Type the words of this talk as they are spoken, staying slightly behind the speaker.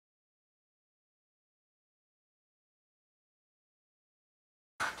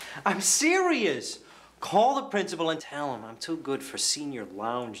I'm serious. Call the principal and tell him I'm too good for senior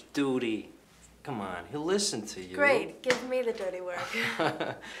lounge duty. Come on, he'll listen to you. Great, give me the dirty work.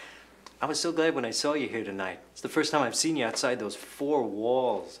 I was so glad when I saw you here tonight. It's the first time I've seen you outside those four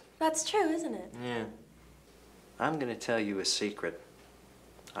walls. That's true, isn't it? Yeah. I'm gonna tell you a secret.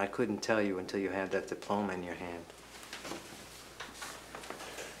 I couldn't tell you until you had that diploma in your hand.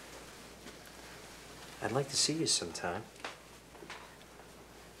 I'd like to see you sometime.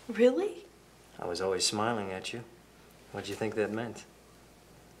 Really? I was always smiling at you. What'd you think that meant?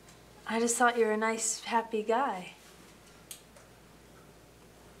 I just thought you were a nice, happy guy.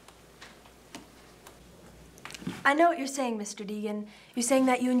 I know what you're saying, Mr. Deegan. You're saying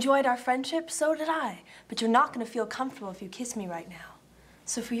that you enjoyed our friendship. So did I. But you're not going to feel comfortable if you kiss me right now.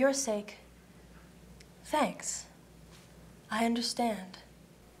 So for your sake, thanks. I understand.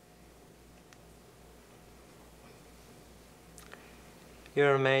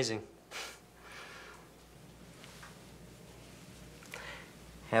 You're amazing.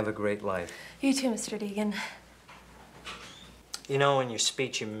 Have a great life. You too, Mr. Deegan. You know, in your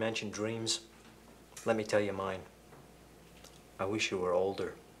speech you mentioned dreams. Let me tell you mine. I wish you were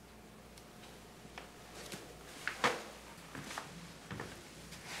older.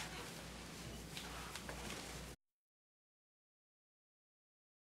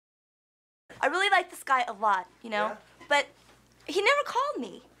 I really like this guy a lot, you know? Yeah. But he never called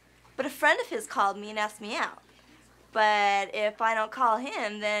me. But a friend of his called me and asked me out. But if I don't call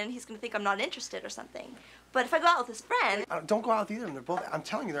him, then he's gonna think I'm not interested or something. But if I go out with his friend... Don't go out with either of them. They're both, I'm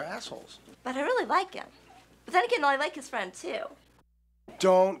telling you, they're assholes. But I really like him. But then again, I like his friend, too.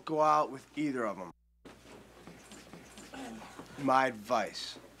 Don't go out with either of them. My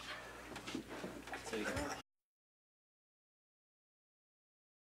advice.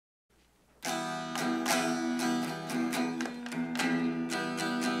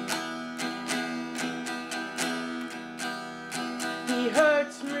 He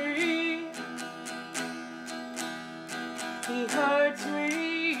hurts me. He hurts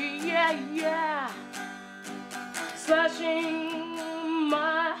me, yeah, yeah. Slashing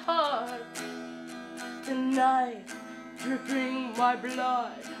my heart. The knife dripping my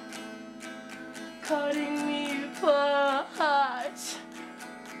blood. Cutting me apart.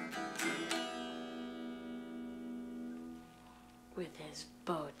 With his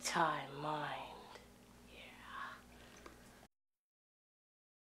bow tie mind.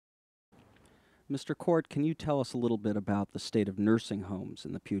 Mr. Court, can you tell us a little bit about the state of nursing homes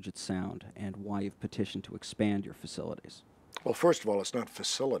in the Puget Sound and why you've petitioned to expand your facilities? Well, first of all, it's not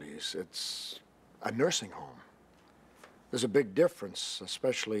facilities, it's a nursing home. There's a big difference,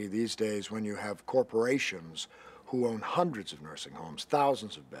 especially these days when you have corporations who own hundreds of nursing homes,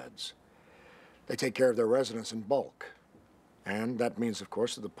 thousands of beds. They take care of their residents in bulk. And that means, of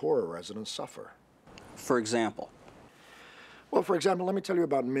course, that the poorer residents suffer. For example? Well, for example, let me tell you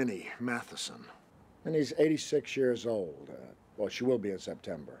about Minnie Matheson. Minnie's 86 years old. Well, she will be in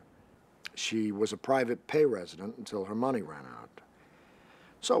September. She was a private pay resident until her money ran out.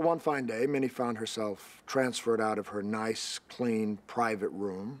 So one fine day, Minnie found herself transferred out of her nice, clean, private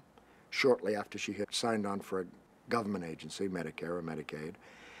room shortly after she had signed on for a government agency, Medicare or Medicaid,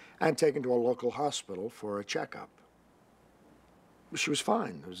 and taken to a local hospital for a checkup. She was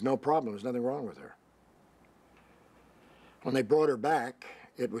fine. There was no problem. There was nothing wrong with her. When they brought her back,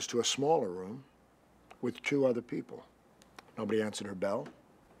 it was to a smaller room with 2 other people. Nobody answered her bell.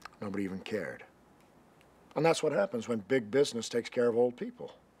 Nobody even cared. And that's what happens when big business takes care of old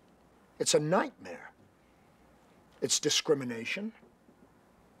people. It's a nightmare. It's discrimination.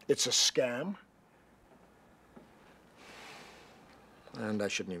 It's a scam. And I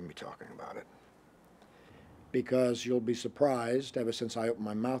shouldn't even be talking about it. Because you'll be surprised, ever since I opened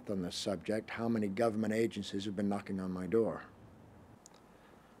my mouth on this subject, how many government agencies have been knocking on my door.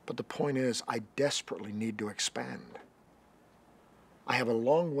 But the point is, I desperately need to expand. I have a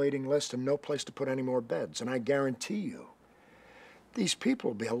long waiting list and no place to put any more beds, and I guarantee you, these people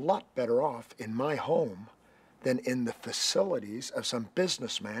will be a lot better off in my home than in the facilities of some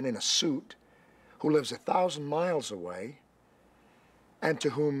businessman in a suit who lives 1,000 miles away and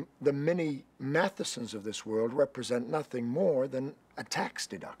to whom the Minnie Mathesons of this world represent nothing more than a tax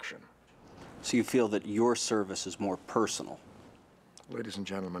deduction. So you feel that your service is more personal? Ladies and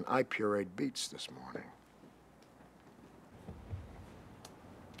gentlemen, I pureed beets this morning.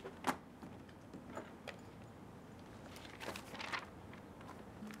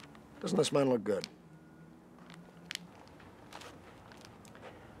 Doesn't this man look good?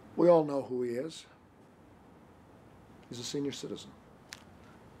 We all know who he is. He's a senior citizen.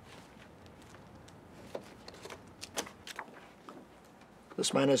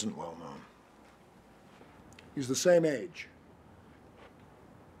 This man isn't well known. He's the same age.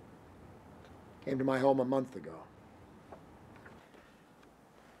 Came to my home a month ago.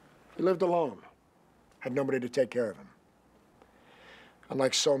 He lived alone, had nobody to take care of him.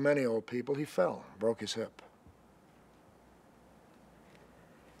 Unlike so many old people, he fell, broke his hip.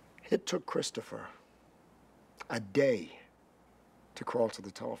 It took Christopher a day to crawl to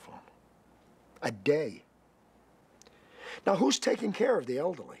the telephone. A day. Now, who's taking care of the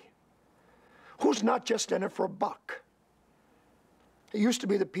elderly? Who's not just in it for a buck? It used to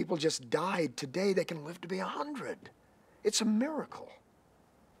be that people just died. Today, they can live to be 100. It's a miracle.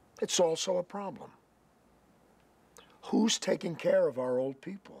 It's also a problem. Who's taking care of our old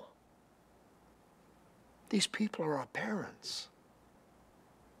people? These people are our parents.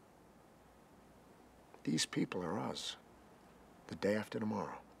 These people are us, the day after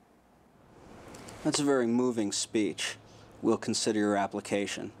tomorrow. That's a very moving speech. We'll consider your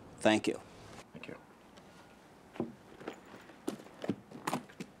application. Thank you. Thank you.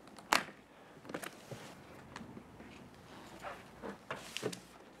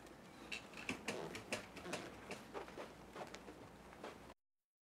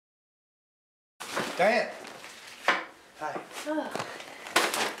 Diane. Hi. Oh,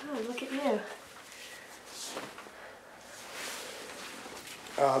 look at you.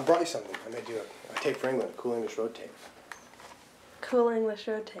 I brought you something. I made you a tape for England, a cool English road tape. Cool English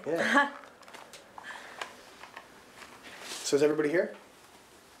road tape. Yeah. So is everybody here?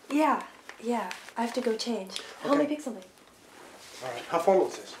 Yeah. I have to go change. Help me pick something. All right. How formal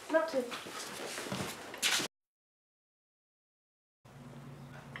is this? Not too.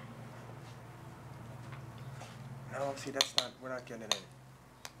 No, see, that's not, we're not getting it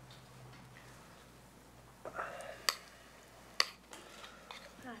in.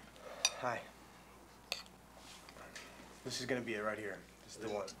 Hi. This is gonna be it right here. This is the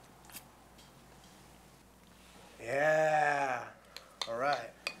one. Yeah. All right.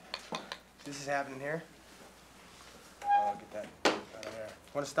 This is happening here. Oh, get that out of there.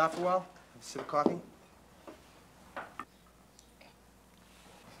 Want to stop for a while? Have a sip of coffee?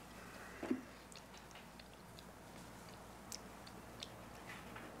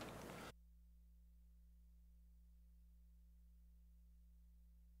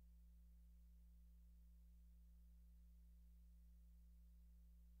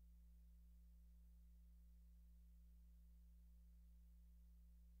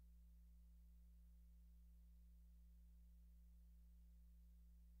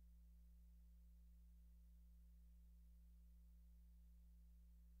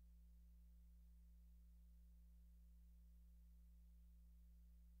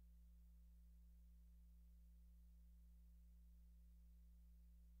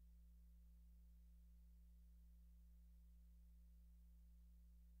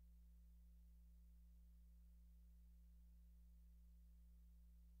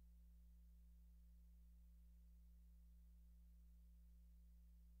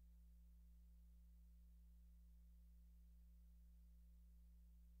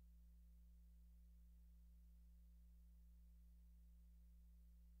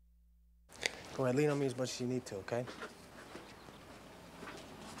 Go ahead, lean on me as much as you need to, okay?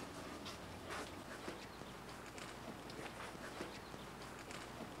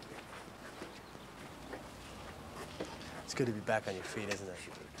 It's good to be back on your feet, isn't it?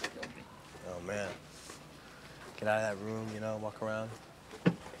 Oh, man. Get out of that room, you know, walk around.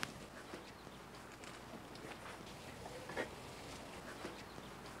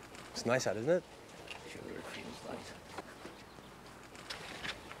 It's nice out, isn't it? Sure, it feels like.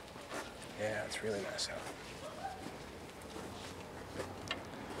 Yeah, it's really nice out.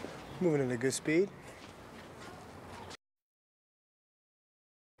 Moving at a good speed.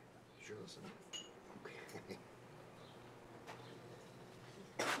 Sure, listen. Okay.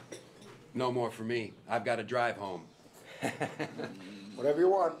 No more for me. I've got to drive home. Whatever you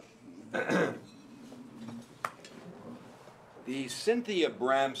want. The Cynthia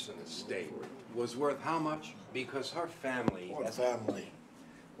Bramson estate was worth how much? Because her family... What family?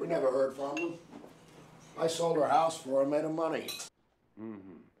 We never heard from them. I sold her house for her and made her money.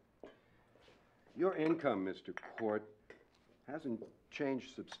 Mm-hmm. Your income, Mr. Court, hasn't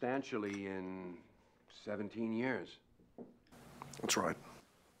changed substantially in 17 years. That's right.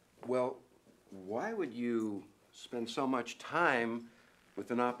 Well, why would you spend so much time with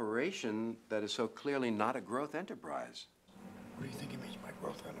an operation that is so clearly not a growth enterprise? What do you think he means by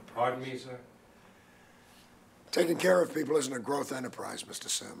growth enterprise? Pardon me, sir? Taking care of people isn't a growth enterprise, Mr.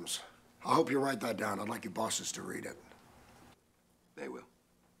 Sims. I hope you write that down. I'd like your bosses to read it. They will.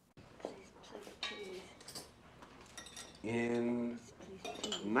 In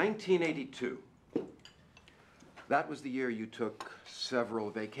 1982. That was the year you took several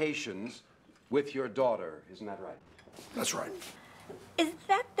vacations with your daughter, isn't that right? That's right. Is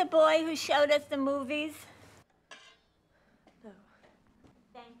that the boy who showed us the movies? No.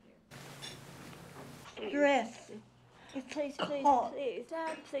 Thank you. Dress. Please, please, Oh, please.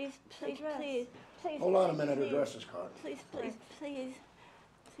 Dad, Please, please, dress. please. Please, Hold on a please, minute, her please. dress is caught. Please, please, please.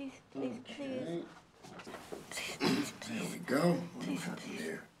 Please, please, please. Okay. Please, There we go. What happened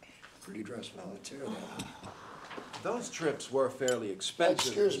here? Pretty dress, well, let's hear that. Those trips were fairly expensive.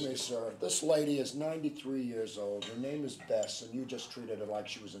 Excuse me, sir. This lady is 93 years old. Her name is Bess, and you just treated her like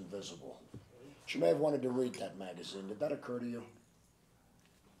she was invisible. She may have wanted to read that magazine. Did that occur to you?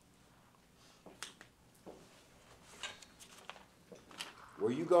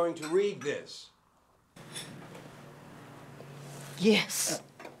 Were you going to read this? Yes.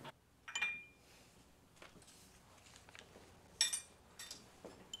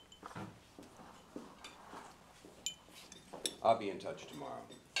 I'll be in touch tomorrow.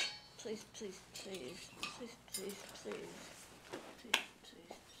 Please, please, please. Please, please, please. Please,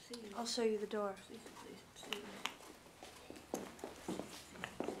 please, please. I'll show you the door. Please, please, please.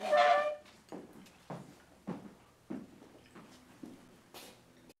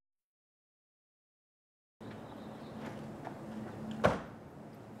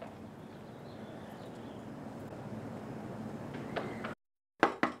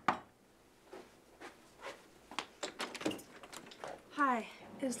 Hi,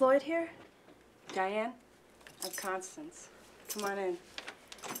 is Lloyd here? Diane, I'm Constance. Come on in.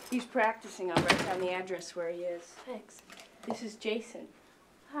 He's practicing. I'll write down the address where he is. Thanks. This is Jason.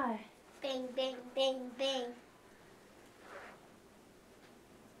 Hi. Bing, bing, bing, bing.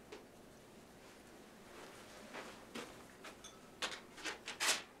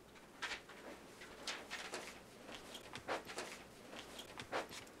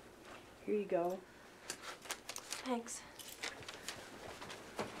 Here you go. Thanks.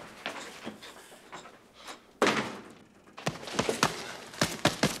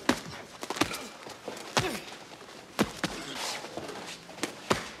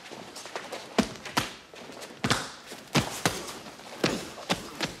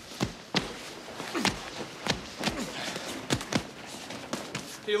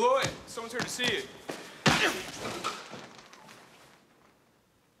 Hey, Lloyd, someone's here to see you.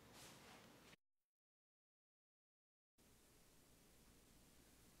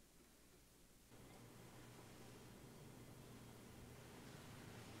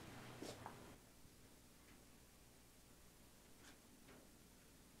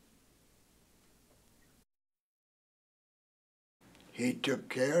 He took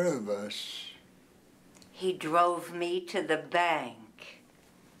care of us. He drove me to the bank.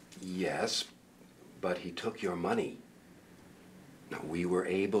 Yes, but he took your money. Now, we were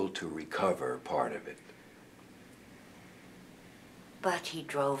able to recover part of it. But he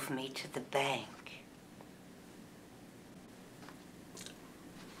drove me to the bank.